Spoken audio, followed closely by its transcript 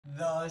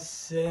The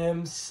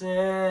Simpsons.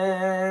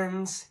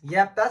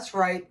 Yep, that's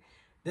right.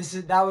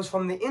 That was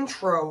from the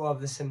intro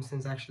of The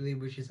Simpsons, actually,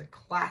 which is a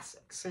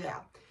classic. So yeah,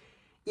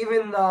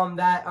 even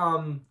that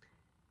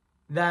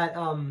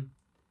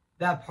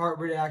part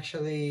would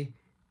actually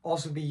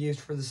also be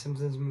used for the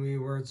Simpsons movie,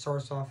 where it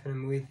starts off in a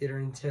movie theater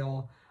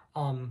until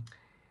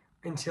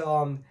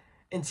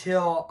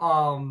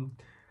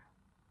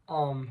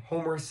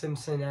Homer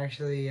Simpson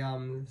actually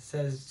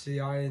says to the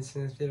audience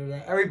in the theater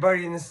that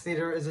everybody in this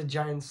theater is a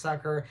giant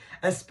sucker,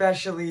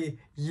 especially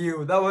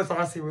you. That was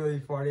honestly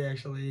really funny,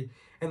 actually,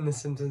 in the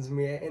Simpsons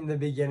movie, in the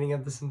beginning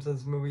of the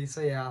Simpsons movie.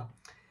 So yeah.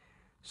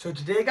 So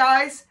today,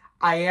 guys,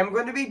 I am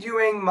going to be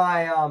doing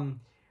my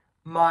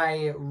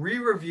my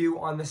re-review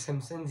on the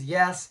Simpsons.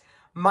 Yes,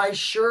 my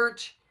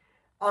shirt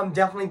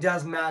definitely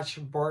does match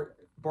Bart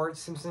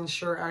Simpson's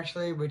shirt,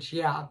 actually, which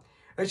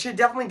it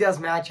definitely does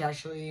match,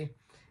 actually.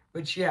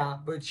 Both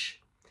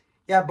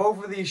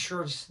of these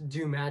shirts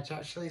do match,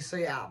 actually. So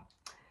yeah,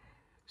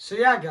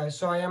 guys.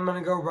 So I am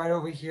gonna go right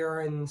over here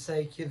and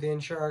say cue the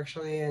intro,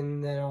 actually,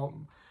 and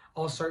then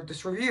I'll start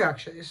this review,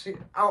 actually. So,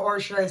 or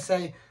should I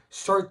say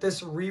start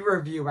this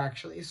re-review,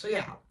 actually? So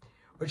yeah,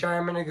 which I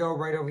am gonna go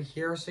right over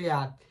here. So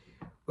yeah,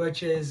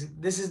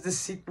 this is the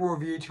sequel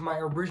review to my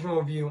original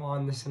review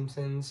on The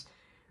Simpsons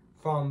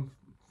from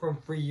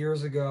 3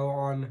 years ago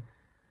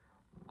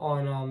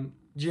on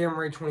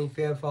January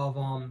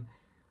 25th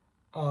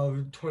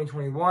of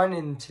 2021,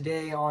 and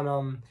today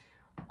on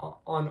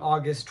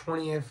August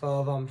 20th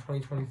of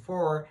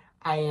 2024,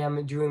 I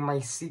am doing my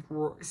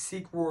sequel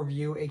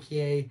review,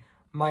 aka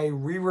my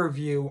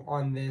re-review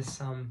on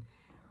this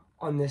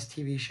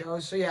TV show.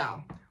 So yeah,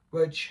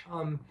 which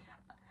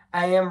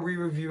I am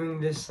re-reviewing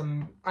this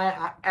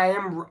I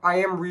am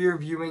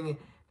re-reviewing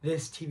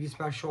this TV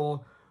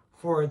special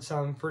for its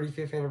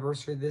 35th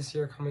anniversary this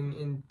year, coming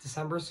in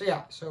December. So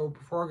yeah, so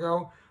before I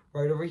go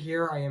right over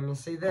here, I am gonna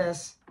say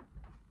this.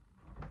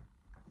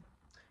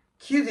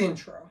 Cue the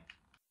intro.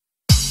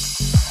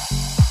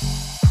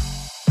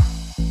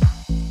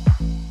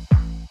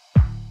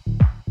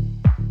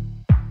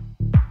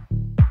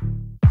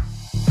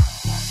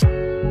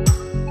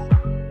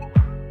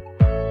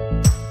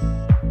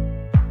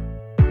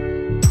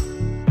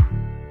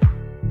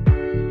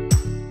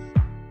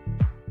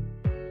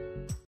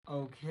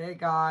 Okay,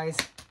 guys,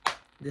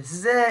 this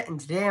is it, and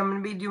today I'm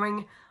going to be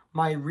doing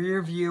my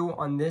re-review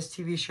on this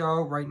TV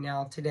show right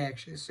now, today,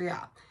 actually. So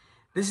yeah,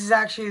 this is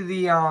actually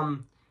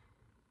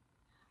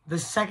the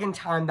second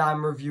time that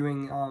I'm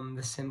reviewing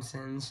The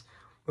Simpsons,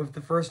 with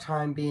the first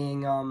time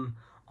being on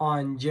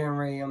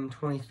January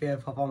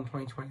 25th of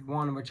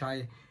 2021, which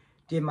I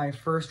did my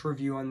first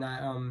review on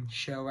that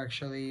show,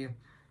 actually,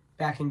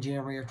 back in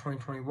January of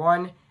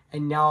 2021,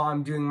 and now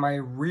I'm doing my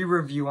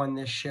re-review on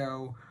this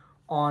show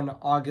on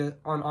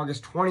August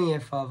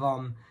 20th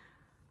of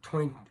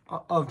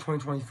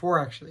 2024,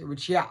 actually,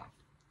 which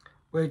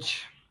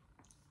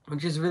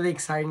is really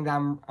exciting that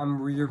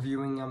I'm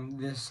re-reviewing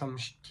this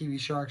TV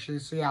show, actually.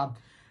 So yeah,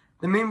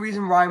 the main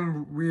reason why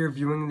I'm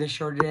re-reviewing this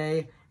show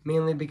today,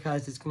 mainly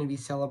because it's going to be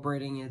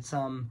celebrating its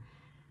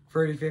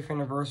 35th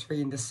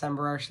anniversary in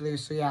December, actually.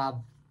 So yeah,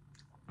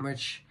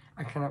 which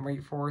I cannot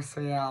wait for.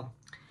 So yeah,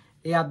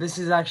 this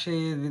is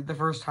actually the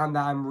first time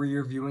that I'm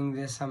re-reviewing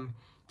this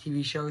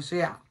TV show. So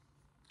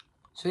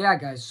yeah,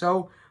 guys.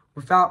 So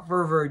without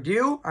further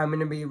ado, I'm going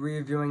to be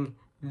reviewing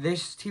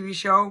this TV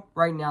show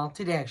right now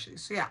today, actually.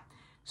 So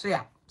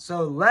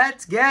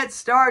let's get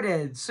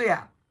started. So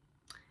yeah.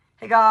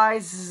 Hey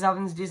guys, this is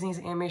Evan's Disney's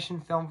Animation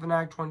Film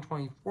Fanatic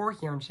 2024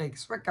 here in Shake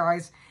Sweat,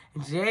 guys.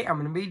 And today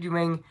I'm going to be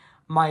doing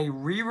my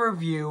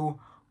re-review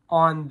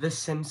on The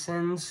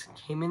Simpsons.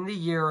 Came in the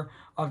year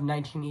of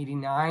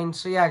 1989.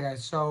 So yeah,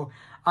 guys. So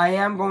I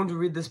am going to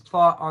read this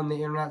plot on the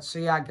internet. So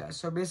yeah, guys.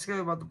 So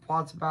basically what the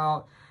plot's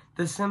about: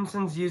 The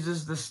Simpsons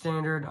uses the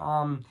standard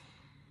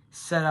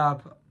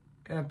setup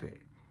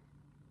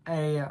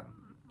a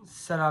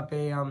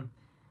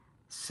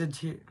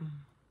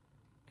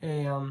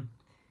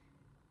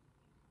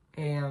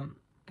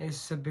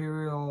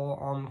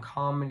serial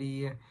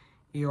comedy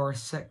or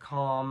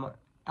sitcom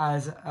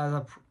as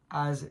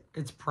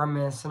its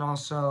premise, and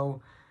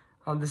also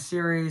the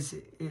series,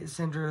 it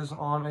centers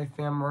on a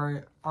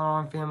family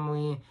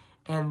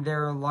and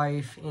their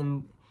life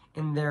in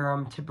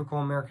their typical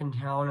American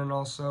town, and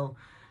also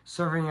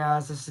serving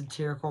as a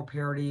satirical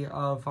parody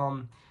of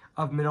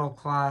middle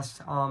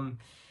class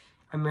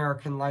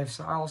American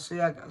lifestyle. So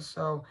yeah, guys.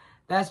 So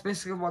that's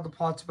basically what the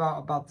plot's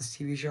about this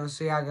TV show.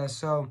 So yeah, guys.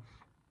 So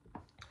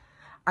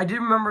I do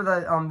remember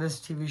that this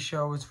TV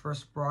show was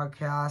first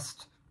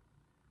broadcast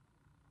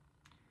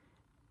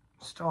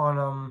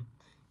on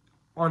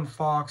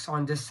Fox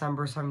on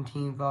December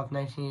 17th of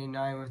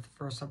 1989, with the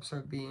first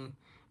episode being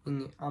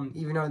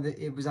even though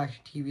it was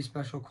actually a TV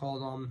special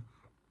called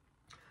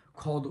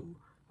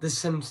The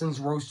Simpsons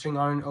Roasting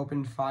on an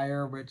Open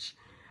Fire, which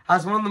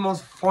has one of the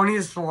most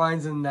funniest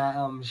lines in that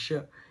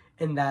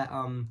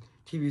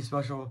TV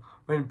special,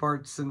 when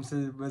Bart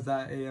Simpson was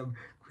at a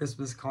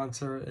Christmas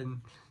concert,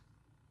 and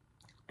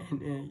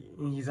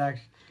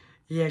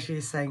he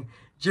actually sang,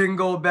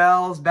 Jingle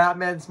bells,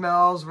 Batman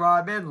smells,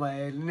 Robin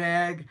laid an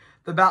egg.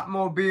 The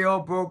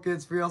Batmobile broke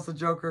its wheels, the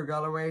Joker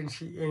got away, and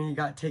he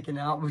got taken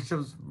out, which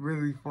was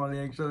really funny,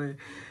 actually.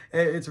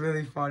 It's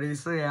really funny.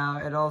 So yeah,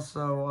 and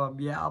also,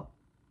 yeah.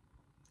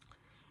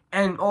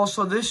 And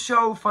also, this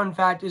show, fun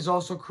fact, is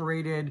also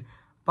created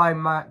by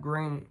Matt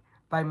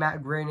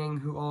Groening,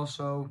 who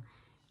also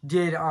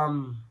did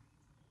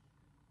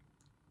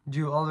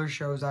do other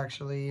shows,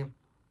 actually.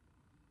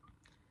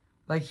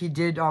 Like, he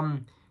did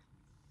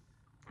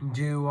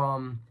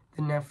do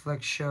the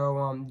Netflix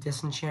show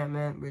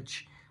Disenchantment,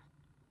 which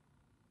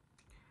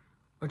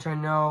I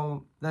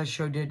know that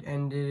show did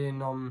ended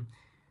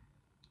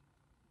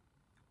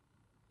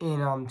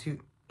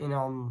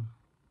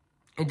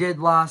it did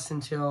last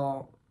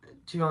until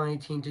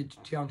 2018 to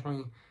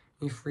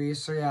 2023.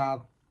 So yeah,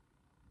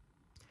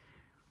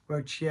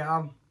 which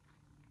yeah,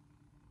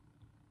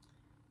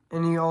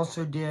 and he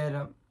also did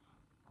a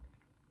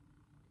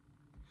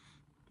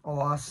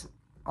lot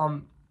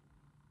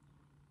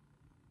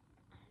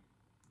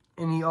and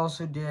he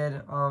also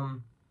did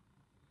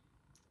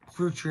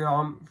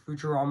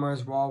Futurama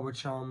as well,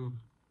 which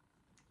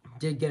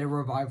did get a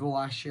revival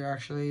last year,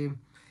 actually.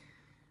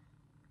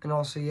 And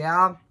also,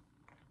 yeah.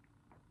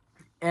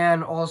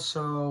 And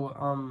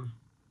also,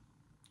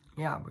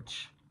 yeah,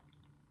 which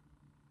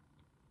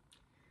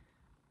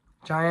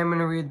I am going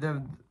to read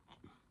the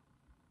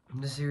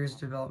series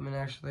development,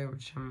 actually,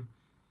 which I'm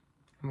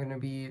going to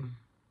be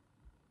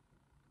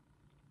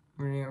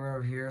reading it right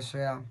over here. So,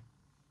 yeah,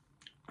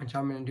 which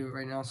I'm going to do it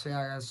right now. So,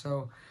 yeah, guys,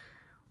 so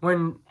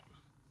when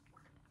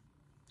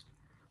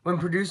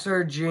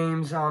producer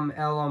James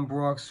L.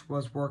 Brooks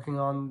was working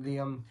on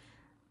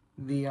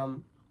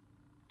the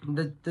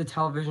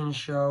television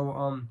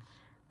show,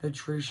 the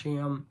Tracy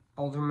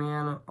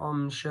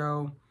Alderman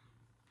show,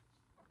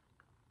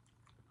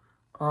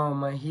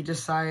 he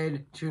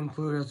decided to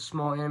include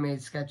small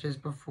animated sketches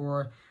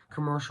before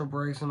commercial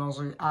breaks, and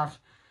also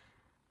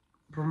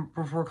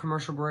before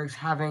commercial breaks,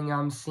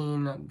 having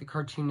seen the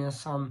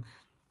cartoonist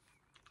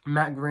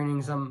Matt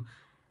Groening's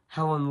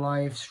Hell in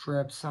Life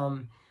strips,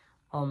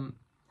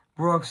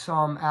 Brooks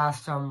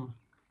asked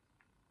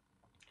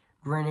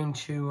Groening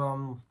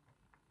to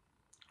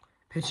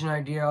pitch an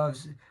idea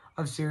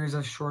of series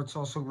of shorts.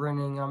 Also,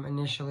 Groening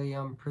initially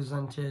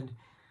presented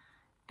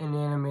an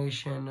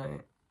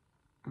animation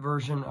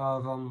version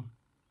of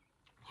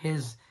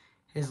his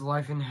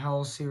Life in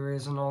Hell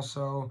series, and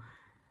also,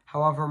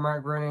 however,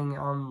 Matt Groening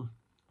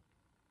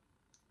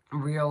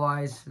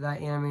realized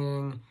that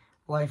animating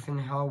Life in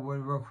Hell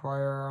would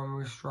require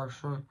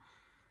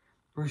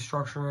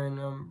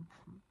restructuring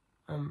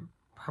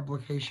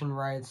publication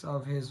rights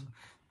of his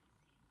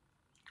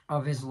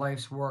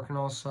life's work, and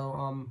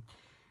also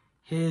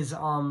he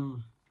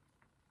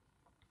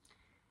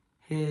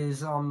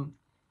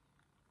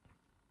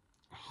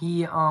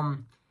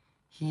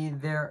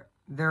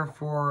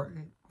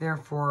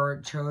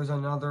therefore chose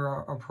another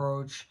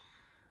approach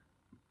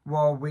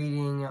while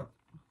waiting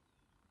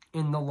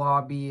in the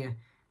lobby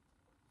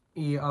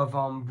of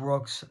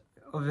Brooks'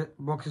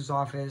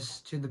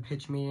 office to the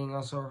pitch meeting.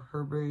 Also,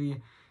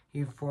 Herbie,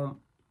 he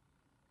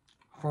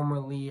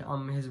formerly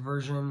his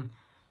version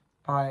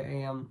by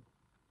a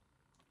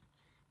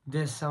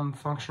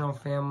dysfunctional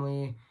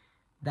family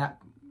that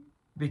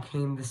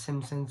became the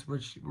Simpsons,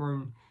 which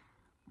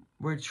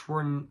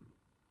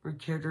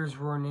characters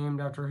were named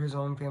after his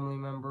own family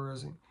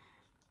members,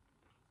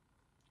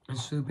 and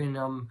swooping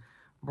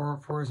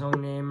for his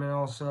own name, and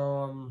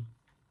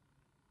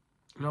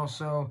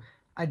also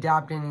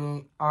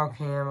adapting a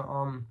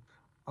outcome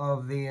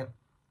of the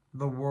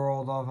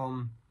world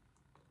of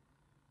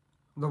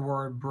the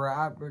word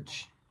brat,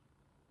 which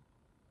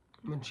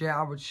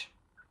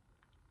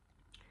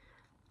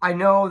I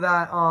know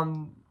that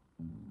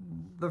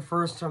the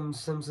first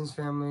Simpsons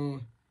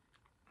family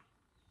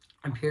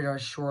appeared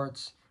as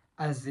shorts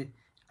as the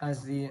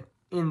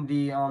in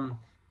the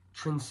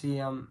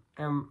Trincy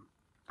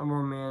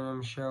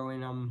Emmerman show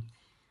in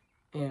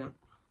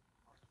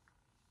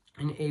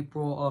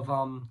April of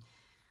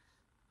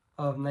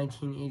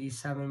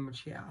 1987,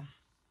 which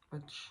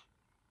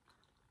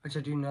I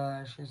do know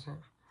that actually.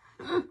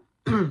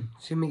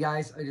 Excuse me,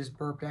 guys, I just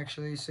burped,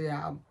 actually. So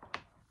yeah,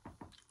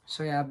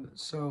 excuse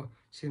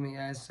me,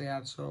 guys. So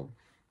yeah, so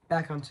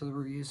back onto the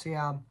review. So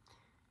yeah,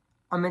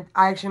 I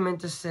actually meant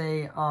to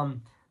say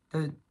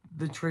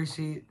the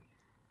Tracy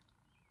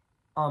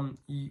Ullman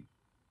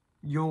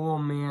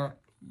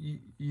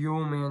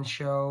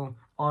show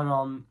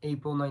on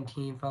April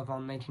 19th of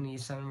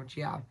 1987, which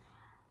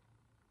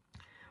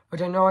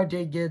I know I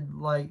did get,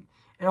 like.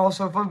 And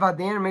also, fun fact,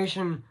 the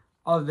animation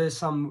of this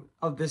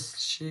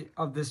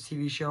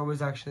TV show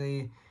was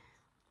actually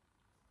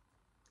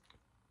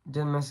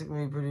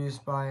domestically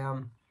produced by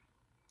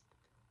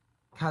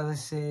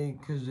Kalise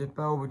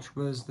Kuzipo, which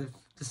was the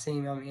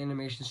same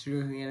animation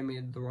studio who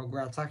animated the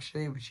Rugrats,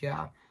 actually, which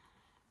yeah.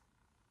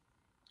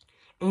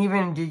 And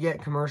even did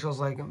get commercials,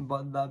 like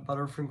that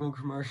Butterfinkle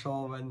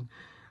commercial when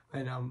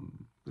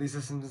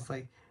Lisa Simpson's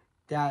like,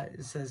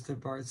 Dad says to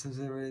Bart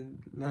Simpson,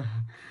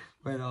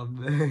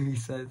 he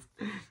says,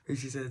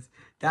 she says,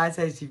 Dad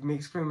says he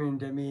makes fun of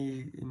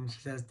Demi, and she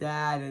says,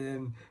 Dad, and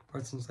then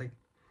Bart's like,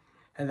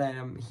 and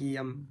then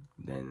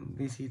then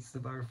Lisa eats the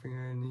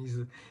Butterfinger, and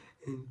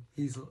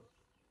he's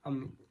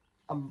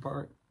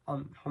Homer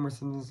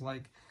Simpson's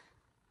like,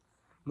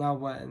 now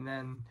what? And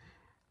then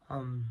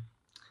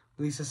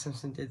Lisa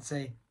Simpson did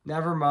say,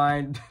 never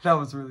mind. That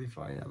was really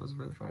funny. That was a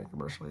really funny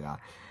commercial. Yeah,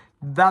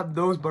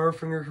 those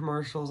Butterfinger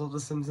commercials of The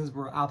Simpsons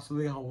were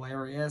absolutely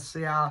hilarious.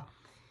 Yeah,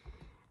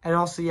 and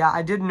also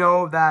I did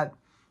know that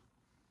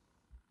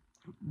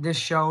this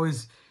show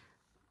is.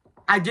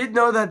 I did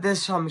know that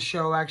this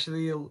show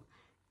actually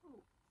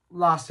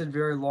lasted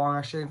very long,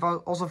 actually.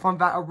 Also, fun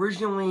fact,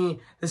 originally,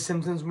 The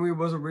Simpsons movie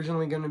was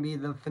originally going to be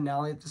the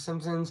finale of The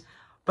Simpsons,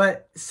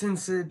 but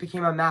since it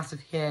became a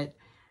massive hit,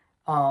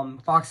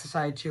 Fox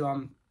decided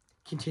to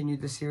continue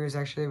the series,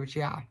 actually, which,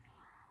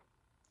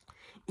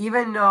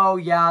 even though,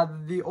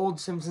 the old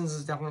Simpsons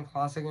is definitely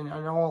classic, and I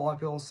know a lot of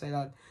people say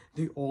that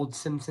the old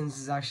Simpsons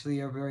is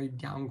actually a very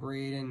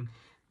downgrade, and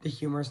the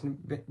humor is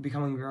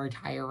becoming very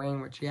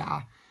tiring, which,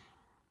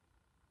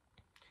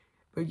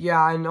 But,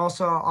 and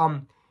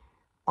also,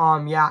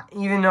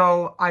 even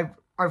though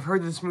I've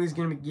heard this movie's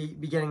gonna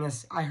be getting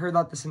I heard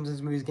that the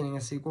Simpsons movie is getting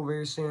a sequel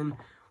very soon,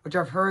 which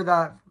I've heard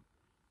that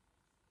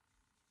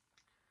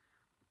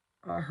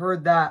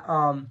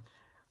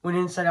when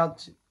Inside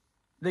Out,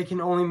 they can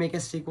only make a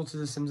sequel to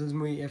the Simpsons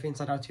movie if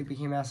Inside Out 2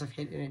 became a massive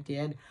hit, and it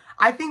did.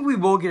 I think we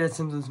will get a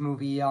Simpsons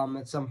movie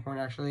at some point,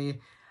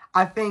 actually.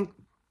 I think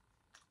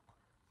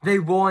they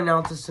will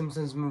announce a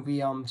Simpsons movie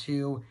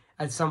 2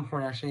 at some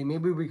point, actually.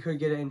 Maybe we could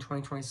get it in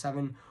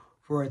 2027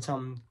 for its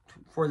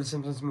for the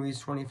Simpsons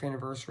movie's 20th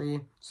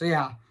anniversary. So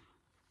and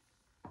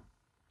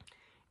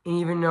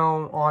even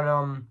though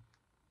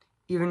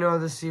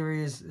the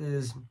series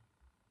is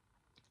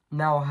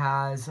now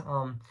has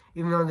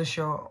even though the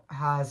show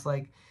has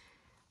like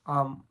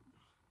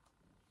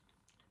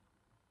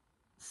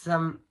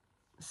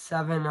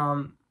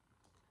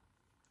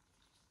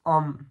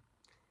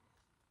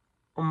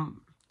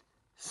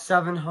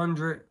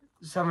 700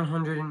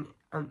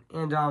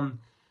 and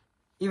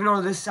even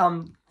though this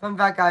fun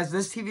fact, guys,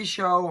 this TV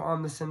show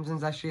The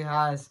Simpsons actually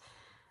has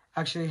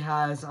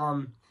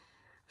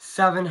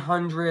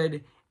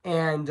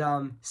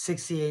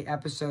 768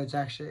 episodes,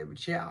 actually,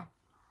 which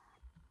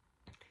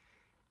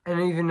and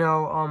even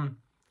though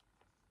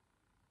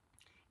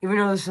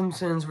The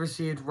Simpsons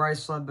received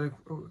widespread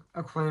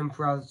acclaim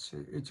throughout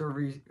its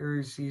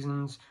early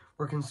seasons,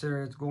 were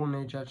considered its golden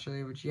age,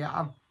 actually, which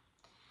even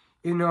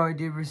though it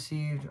did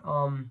receive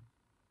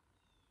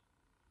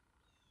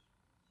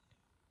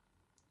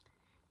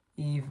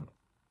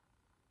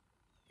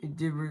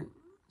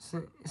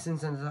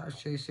since then,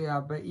 actually,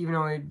 but even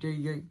though it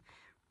did get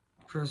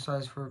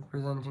criticized for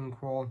presenting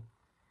Quoll,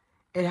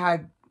 it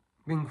had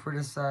been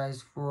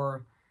criticized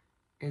for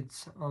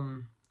its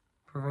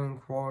preventing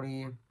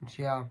quality, which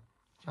I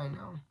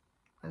know.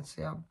 That's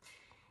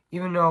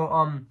even though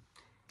on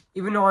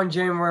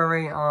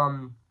January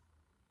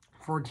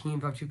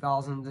 14th of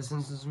 2000, the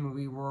Simpsons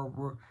movie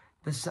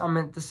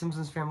the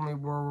Simpsons family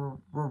were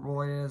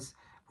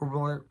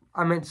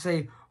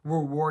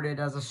rewarded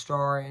as a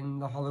star in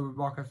the Hollywood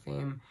Walk of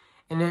Fame,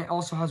 and it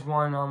also has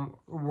won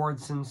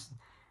awards since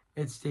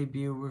its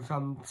debut with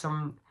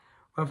 37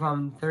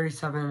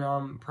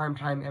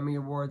 primetime Emmy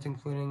awards,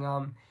 including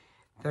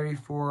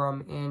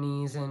 34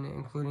 Annies, and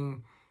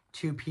including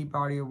 2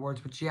 Peabody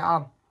Awards, which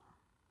and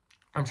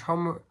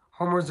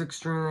Homer's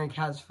extremely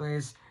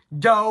catchphrase,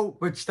 "Dough,"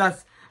 which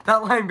that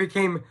line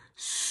became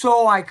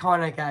so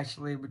iconic,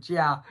 actually, which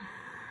that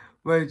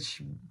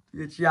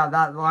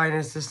line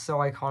is just so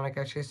iconic,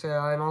 actually. So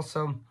and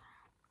also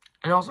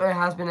it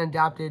has been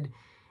adapted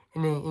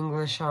in the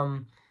English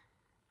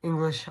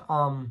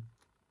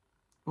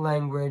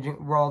language,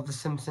 while The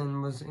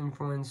Simpsons was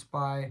influenced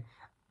by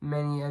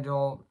many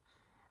adult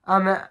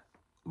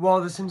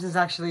well, The Simpsons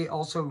actually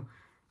also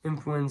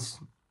influenced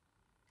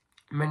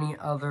many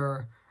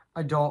other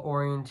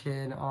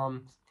adult-oriented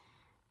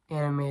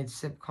animated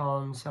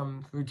sitcoms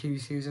through TV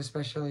series,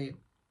 especially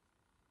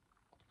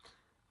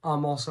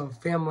also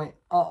Family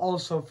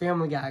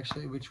Guy,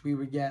 actually, which we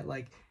would get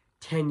like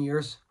 10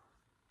 years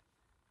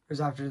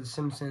after The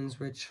Simpsons,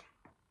 which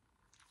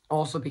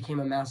also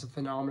became a massive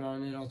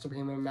phenomenon. It also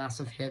became a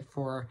massive hit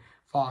for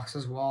Fox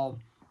as well,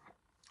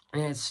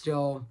 and it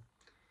still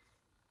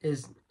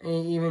is.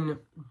 Even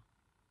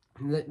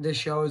the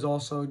show is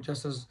also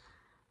just as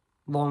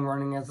long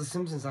running as The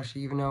Simpsons,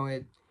 actually, even though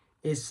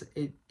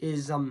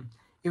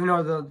even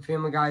though the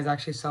Family Guy is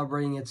actually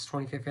celebrating its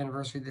 25th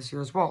anniversary this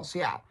year as well. So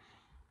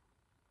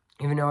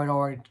even though it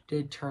already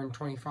did turn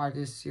 25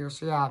 this year.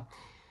 So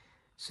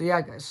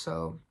guys.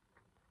 So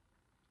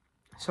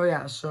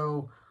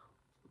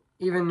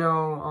even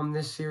though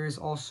this series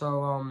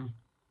also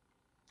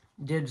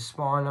did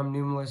spawn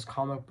numerous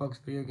comic books,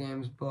 video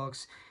games,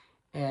 books,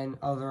 and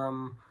other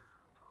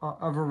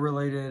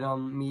related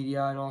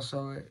media, and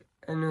also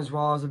as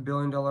well as $1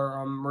 billion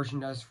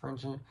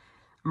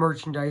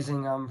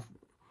merchandising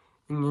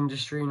in the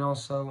industry, and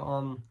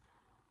also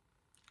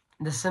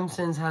The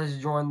Simpsons has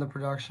joined the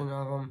production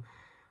of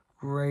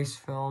Grace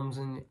Films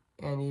and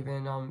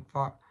even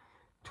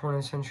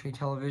 20th Century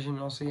Television.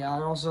 Also, yeah,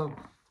 and also,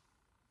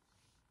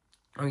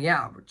 oh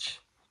yeah, which,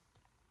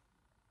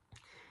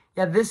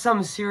 yeah, this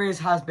series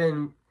has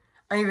been,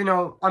 I even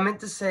know, I meant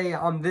to say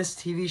this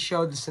TV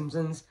show, The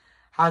Simpsons,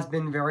 has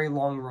been very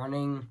long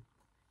running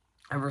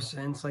ever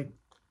since. Like,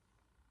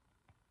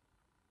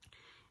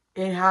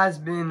 it has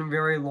been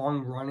very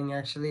long running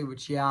actually,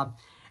 which yeah,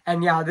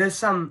 and yeah,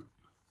 this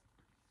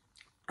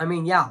I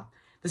mean yeah,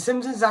 The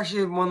Simpsons is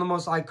actually one of the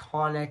most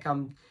iconic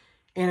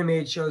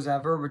animated shows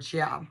ever, which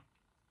yeah,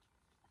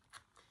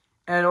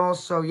 and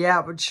also yeah,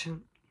 which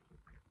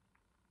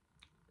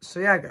so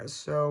yeah, guys,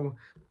 so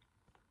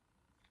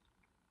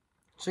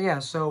yeah,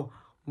 so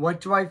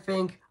what do I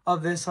think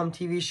of this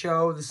TV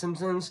show, The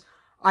Simpsons?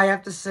 I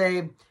have to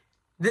say,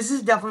 this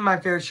is definitely my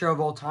favorite show of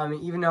all time.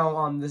 Even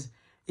though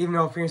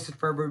Phineas and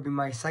Ferb would be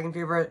my second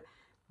favorite,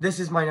 this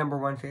is my number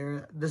one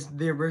favorite.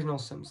 The original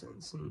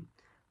Simpsons, and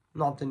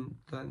not the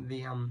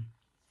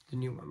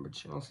new one.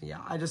 But also,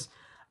 yeah, I just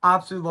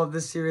absolutely love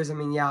this series. I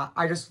mean, yeah,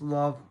 I just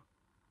love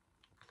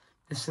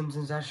The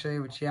Simpsons actually.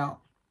 Which yeah,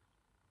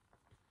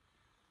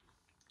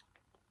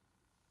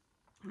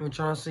 which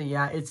honestly,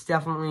 yeah, it's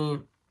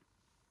definitely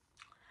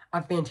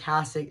a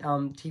fantastic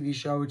TV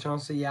show. Which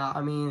honestly, yeah,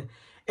 I mean,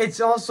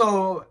 it's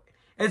also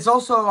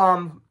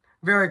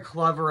very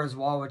clever as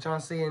well. Which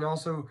honestly, and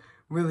also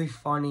really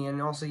funny,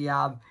 and also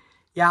yeah.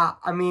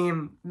 I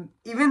mean,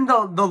 even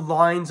the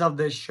lines of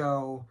this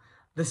show,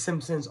 The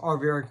Simpsons, are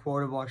very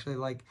quotable. Actually,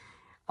 like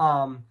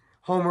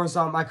Homer's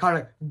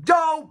iconic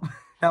dope.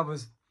 That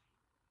was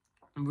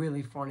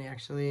really funny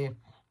actually.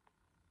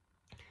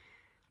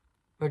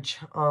 Which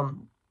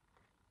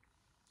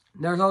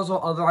there's also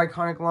other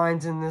iconic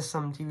lines in this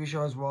TV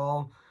show as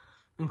well,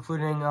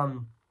 including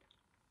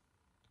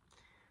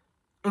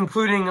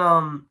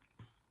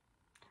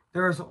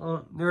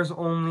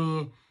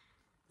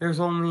there's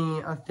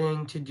only a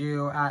thing to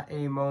do at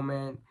a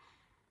moment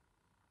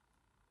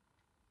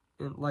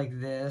like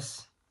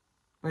this,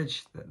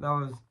 which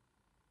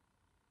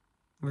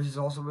which is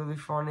also really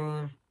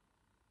funny.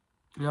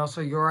 And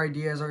also, your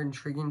ideas are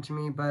intriguing to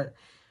me, but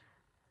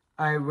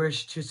I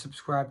wish to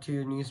subscribe to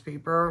your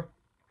newspaper.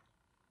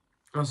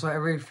 Also,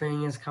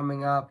 everything is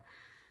coming up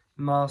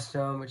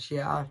milestone, which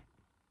yeah.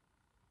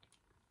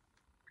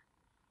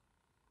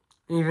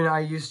 Even I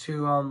used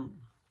to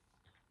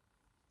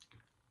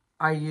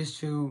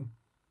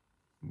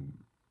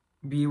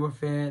be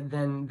with it.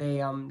 Then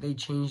they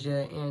changed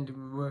it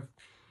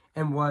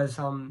and was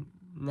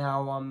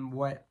now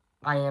what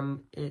I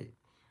am it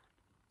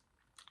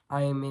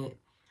I am it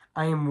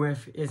I am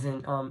with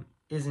isn't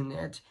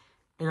it?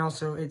 And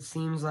also it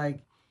seems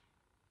like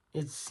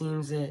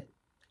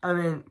I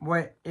mean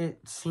what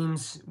it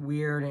seems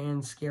weird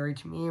and scary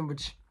to me,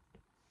 which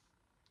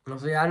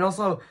also yeah, and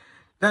also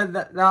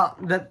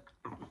that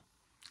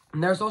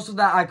and there's also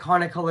that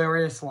iconic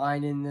hilarious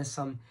line in this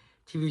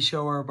TV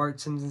show where Bart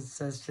Simpson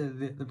says to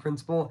the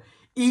principal,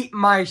 "Eat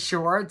my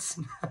shorts."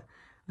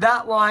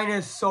 That line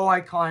is so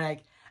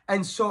iconic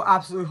and so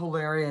absolutely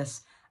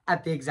hilarious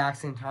at the exact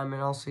same time.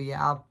 And also,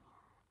 yeah.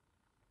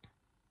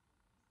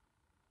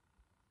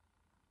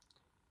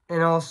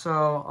 And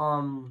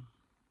also,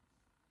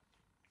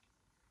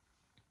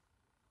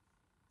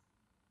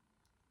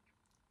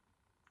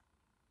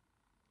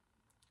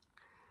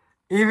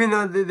 even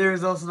though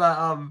there's also that,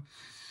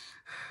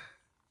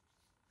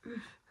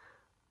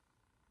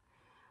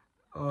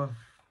 uh,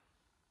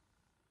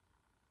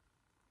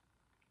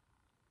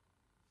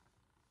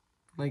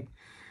 like,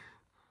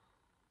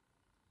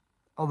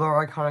 other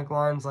iconic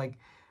lines like,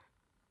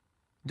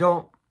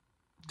 don't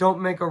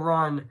make a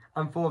run,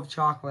 I'm full of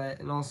chocolate.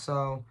 And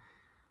also,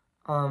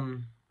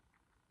 um,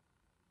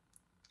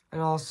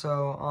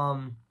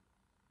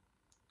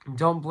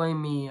 don't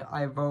blame me,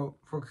 I vote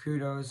for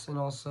kudos. And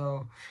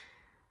also,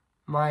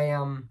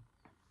 my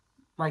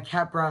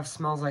cat breath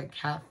smells like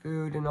cat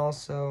food. And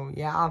also,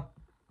 yeah.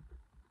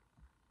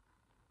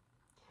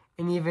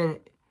 And even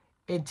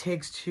it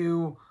takes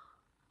two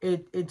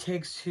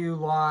to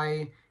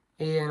lie,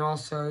 and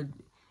also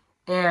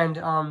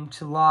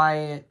to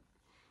lie,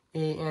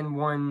 and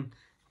one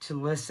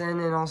to listen.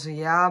 And also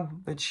yeah,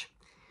 which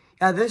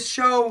yeah, this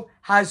show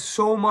has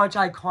so much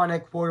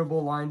iconic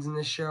quotable lines in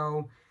this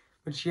show,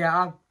 which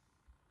yeah,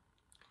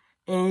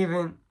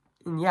 and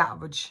yeah,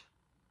 which,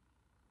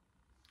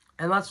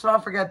 and let's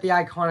not forget the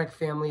iconic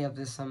family of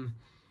this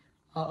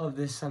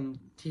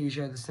TV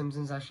show, The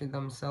Simpsons, actually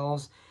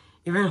themselves.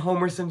 Even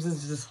Homer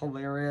Simpson's is just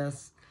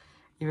hilarious.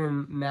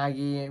 Even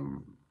Maggie,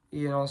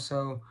 and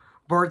also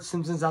Bart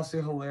Simpson's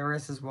absolutely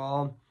hilarious as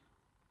well.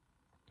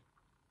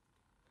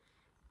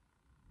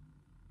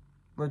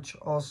 Which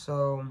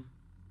also,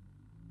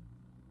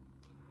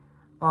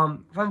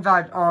 fun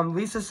fact,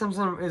 Lisa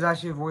Simpson is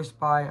actually voiced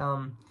by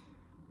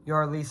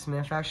Yarly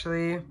Smith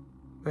actually,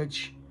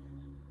 which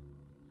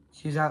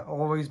she's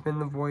always been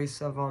the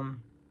voice of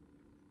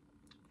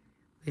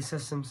Lisa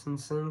Simpson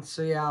since.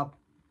 So yeah,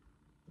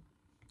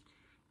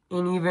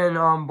 and even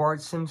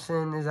Bart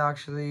Simpson is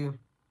actually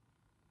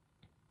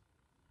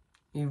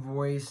he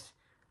voiced.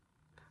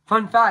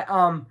 Fun fact,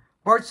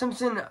 Bart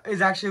Simpson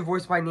is actually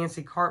voiced by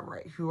Nancy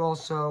Cartwright, who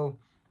also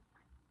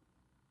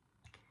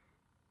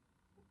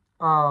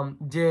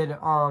did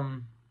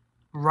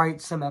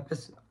write some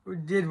episodes.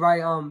 Did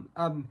write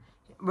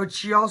but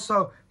she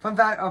also, fun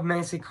fact of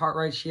Nancy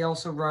Cartwright, she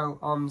also wrote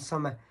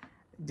some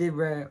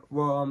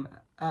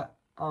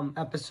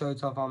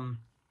episodes of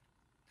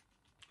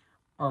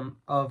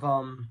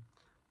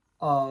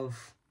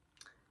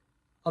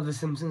of The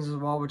Simpsons as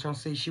well, which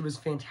honestly she was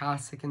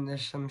fantastic in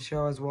this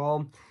show as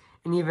well.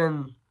 And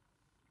even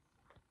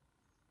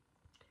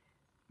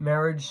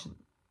Marriage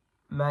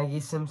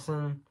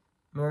Simpson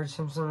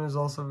is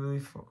also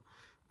really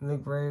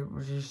great.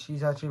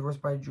 She's actually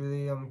voiced by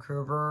Julie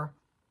Curver,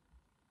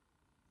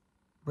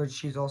 but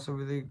she's also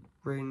really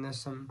great in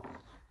this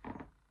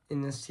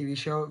TV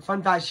show.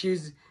 Fun fact: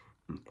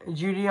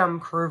 Judy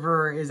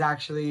Curver is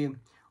actually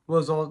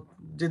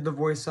did the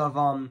voice of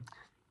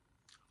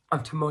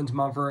Timon's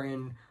mother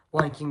in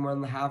Lion King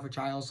 1.5, which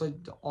I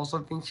also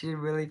think she did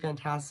really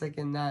fantastic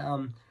in that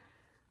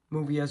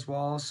movie as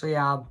well. So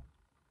yeah,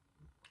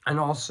 and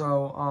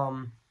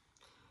also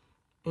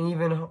and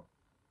even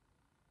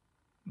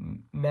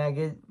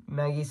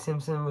Maggie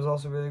Simpson was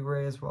also really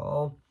great as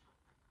well.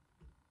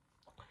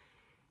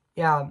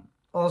 Yeah,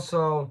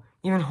 also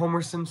even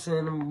Homer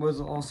Simpson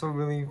was also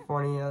really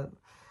funny.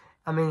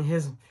 I mean,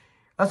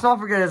 let's not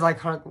forget his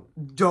iconic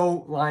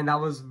 "Dope" line.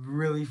 That was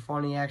really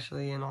funny,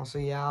 actually. And also,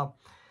 yeah.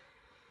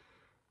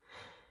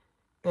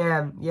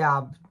 And,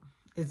 yeah,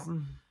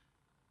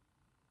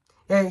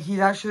 he's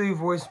actually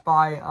voiced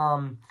by,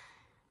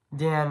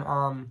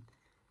 Dan,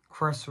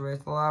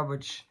 Cresswell,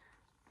 which,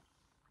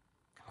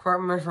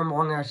 correct me if I'm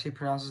wrong, I actually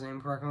pronounce his name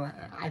correctly.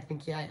 I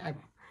think, yeah, I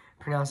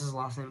pronounced his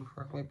last name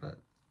correctly, but,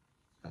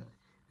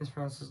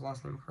 mispronounced his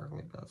last name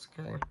correctly, but that's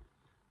okay.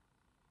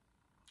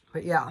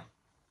 But, yeah.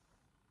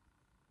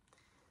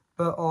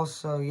 But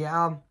also,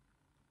 yeah,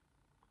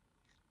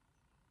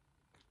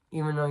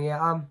 even though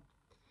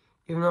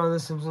the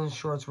Simpsons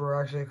shorts were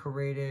actually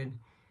created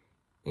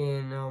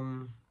in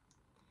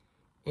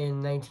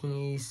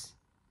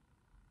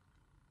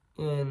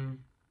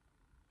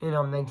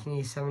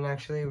 1987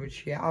 actually,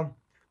 which yeah,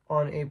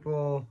 on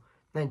April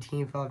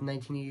 19th of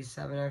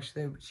 1987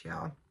 actually, which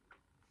yeah,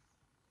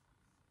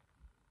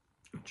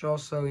 which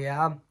also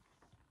yeah,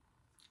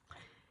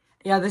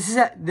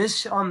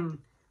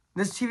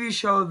 this TV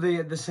show,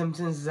 The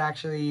Simpsons, is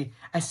actually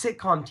a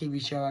sitcom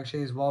TV show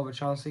actually as well,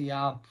 which honestly,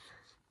 yeah,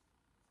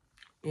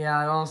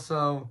 and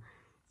also,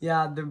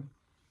 yeah,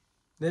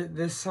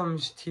 this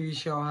TV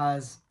show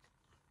is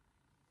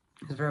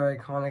very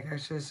iconic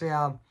actually. So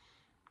yeah,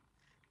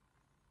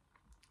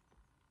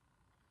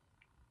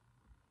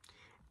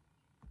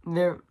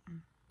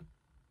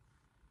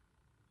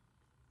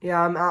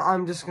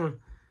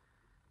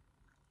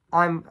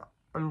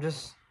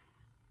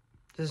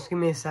 just give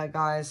me a sec,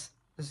 guys.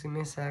 Just give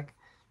me a sec.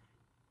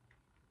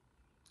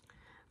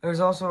 There's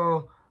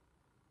also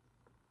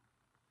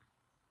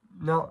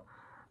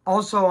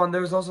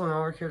there's also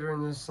another character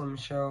in this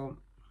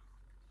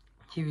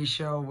TV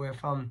show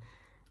with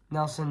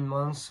Nelson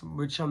Muntz,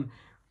 which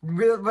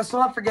let's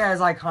not forget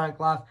his iconic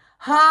laugh.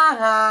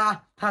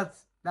 Ha ha!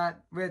 That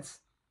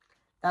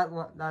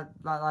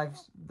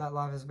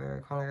laugh is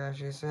very iconic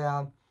actually. So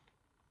yeah.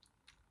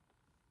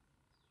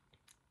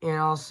 And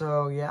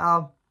also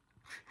yeah.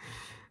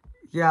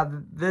 Yeah,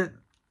 the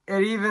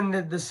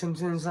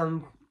Simpsons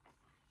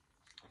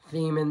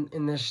theme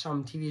in this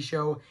TV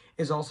show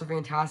is also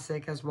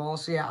fantastic as well.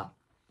 So yeah,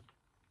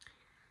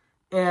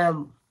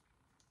 and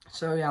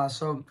so yeah,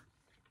 so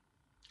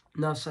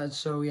enough said.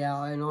 So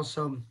yeah, and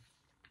also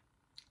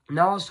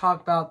now let's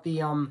talk about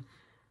the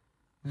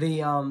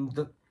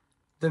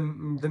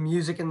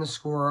music and the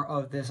score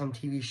of this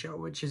TV show,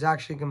 which is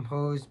actually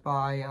composed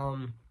by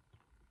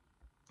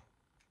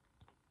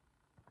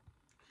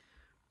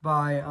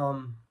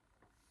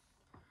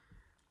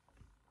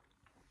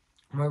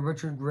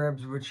Richard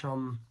Gribbs, which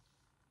from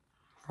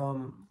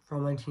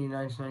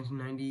 1989 to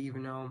 1990,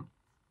 even though,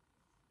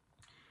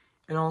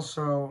 and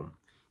also,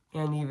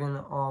 and even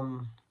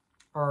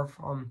Arf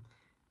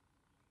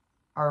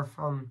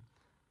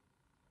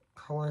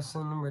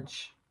Collison,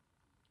 which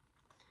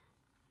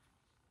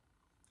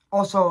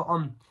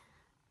also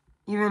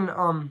even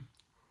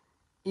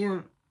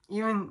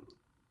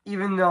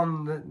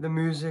the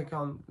music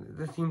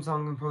the theme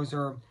song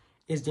composer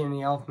is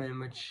Danny Elfman,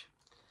 which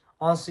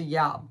honestly,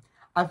 yeah,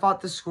 I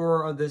thought the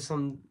score of this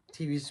TV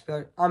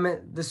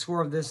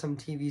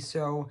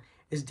show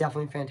is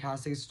definitely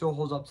fantastic. It still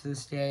holds up to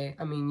this day.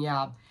 I mean,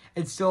 yeah,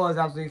 it still is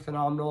absolutely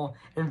phenomenal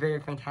and very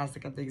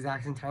fantastic at the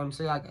exact same time.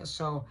 So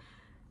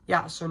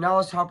yeah, so now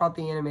let's talk about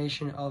the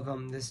animation of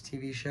this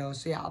TV show.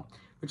 So yeah,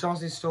 which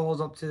honestly still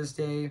holds up to this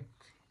day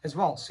as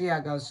well. So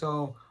yeah, guys,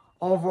 so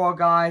overall,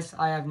 guys,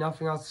 I have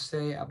nothing else to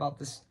say about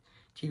this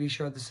TV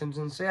show, The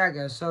Simpsons. So yeah,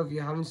 guys, so if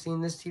you haven't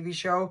seen this TV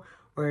show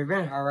or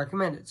even, I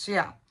recommend it. So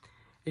yeah,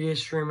 it is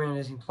streaming on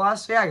Disney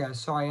Plus. So yeah, guys,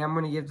 so I am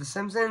going to give The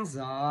Simpsons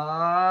 10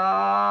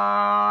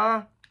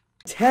 out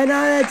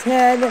of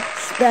 10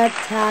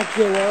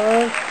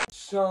 spectacular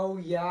So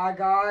yeah,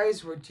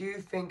 guys, what do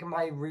you think of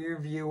my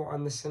review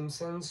on The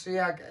Simpsons? So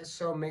yeah, guys,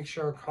 so make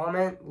sure to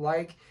comment,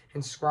 like,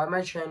 and subscribe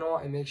my channel,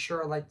 and make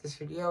sure to like this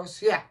video.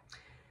 So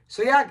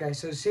yeah, guys,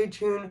 so stay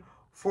tuned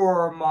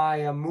for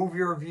my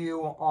movie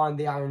review on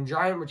The Iron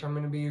Giant, which I'm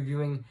going to be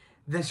reviewing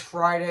this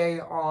Friday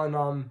on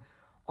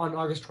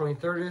August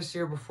 23rd this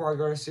year before I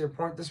go to Cedar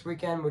Point this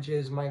weekend, which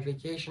is my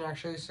vacation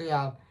actually. So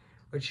yeah,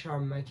 which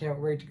I can't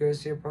wait to go to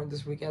Cedar Point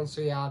this weekend.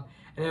 So yeah,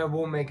 and I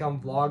will make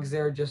vlogs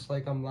there just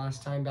like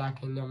last time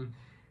back in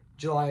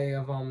July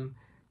of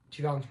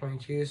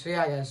 2022. So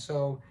yeah, guys.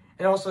 So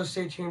and also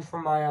stay tuned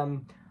for my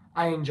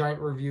Iron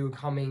Giant review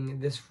coming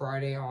this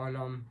Friday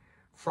on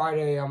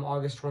Friday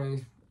August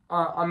 20th.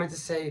 I meant to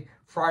say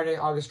Friday,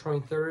 August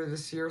 23rd of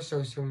this year,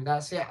 so soon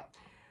that. So yeah.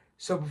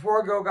 So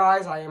before I go,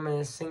 guys, I am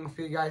gonna sing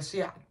for you guys. So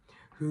yeah.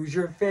 Who's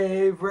your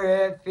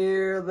favorite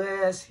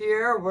fearless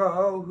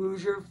hero?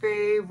 Who's your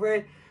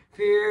favorite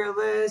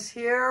fearless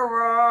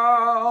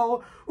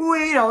hero?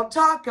 We don't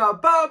talk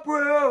about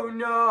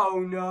Bruno,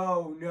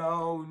 no,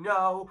 no,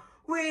 no.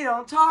 We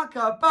don't talk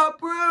about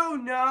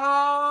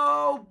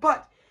Bruno,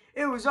 but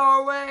it was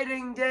our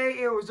wedding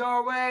day,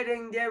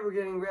 we're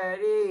getting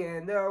ready,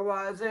 and there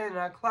wasn't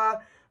a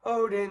cloud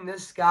in the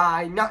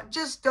sky, not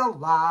just a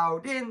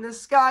cloud in the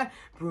sky.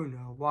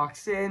 Bruno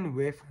walks in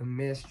with a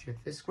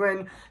mischievous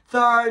grin.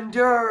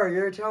 Thunder,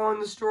 you're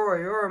telling the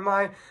story, or am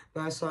I?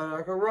 Last night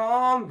I got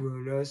wrong.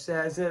 Bruno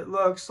says it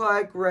looks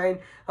like rain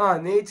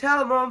on the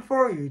telephone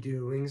for you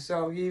doing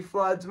so. He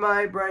floods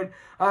my brain.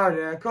 I'm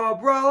a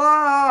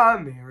umbrella,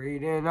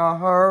 married in a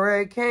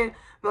hurricane.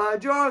 My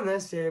job,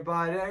 let's say,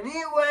 but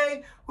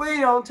anyway,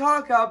 we don't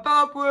talk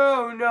about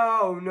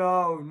Bruno,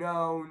 no,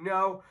 no,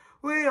 no.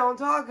 We don't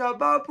talk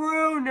about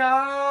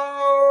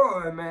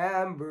Bruno.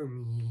 Remember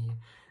me,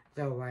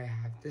 though I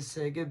have to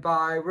say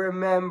goodbye.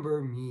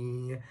 Remember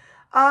me.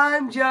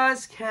 I'm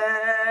just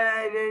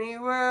Ken.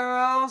 Anywhere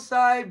else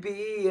I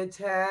be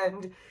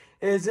attend.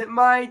 Is it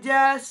my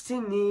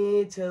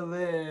destiny to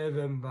live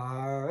in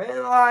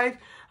barren life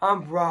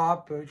on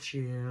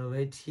property?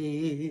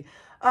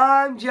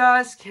 I'm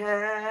just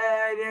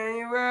Ken.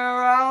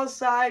 Anywhere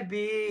else I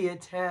be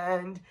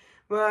attend.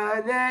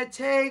 What it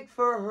take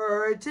for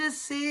her to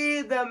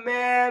see the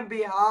man be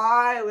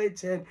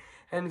Highlighted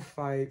and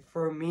fight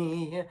for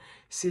me?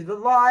 See the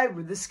light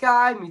where the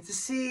sky meets the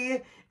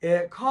sea.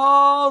 It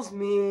calls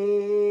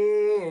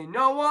me.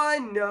 No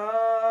one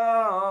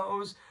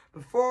knows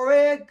before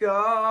it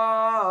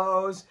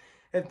goes.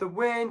 If the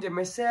wind in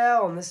my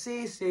sail and the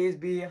sea stays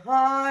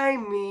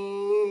behind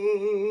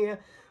me,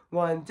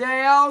 one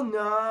day I'll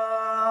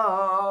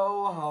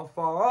know how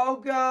far I'll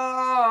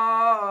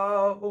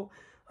go.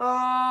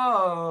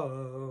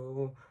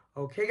 Oh,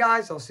 okay,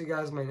 guys. I'll see you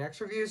guys in my next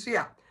review. So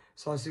yeah,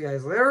 so I'll see you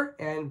guys later,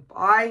 and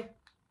bye.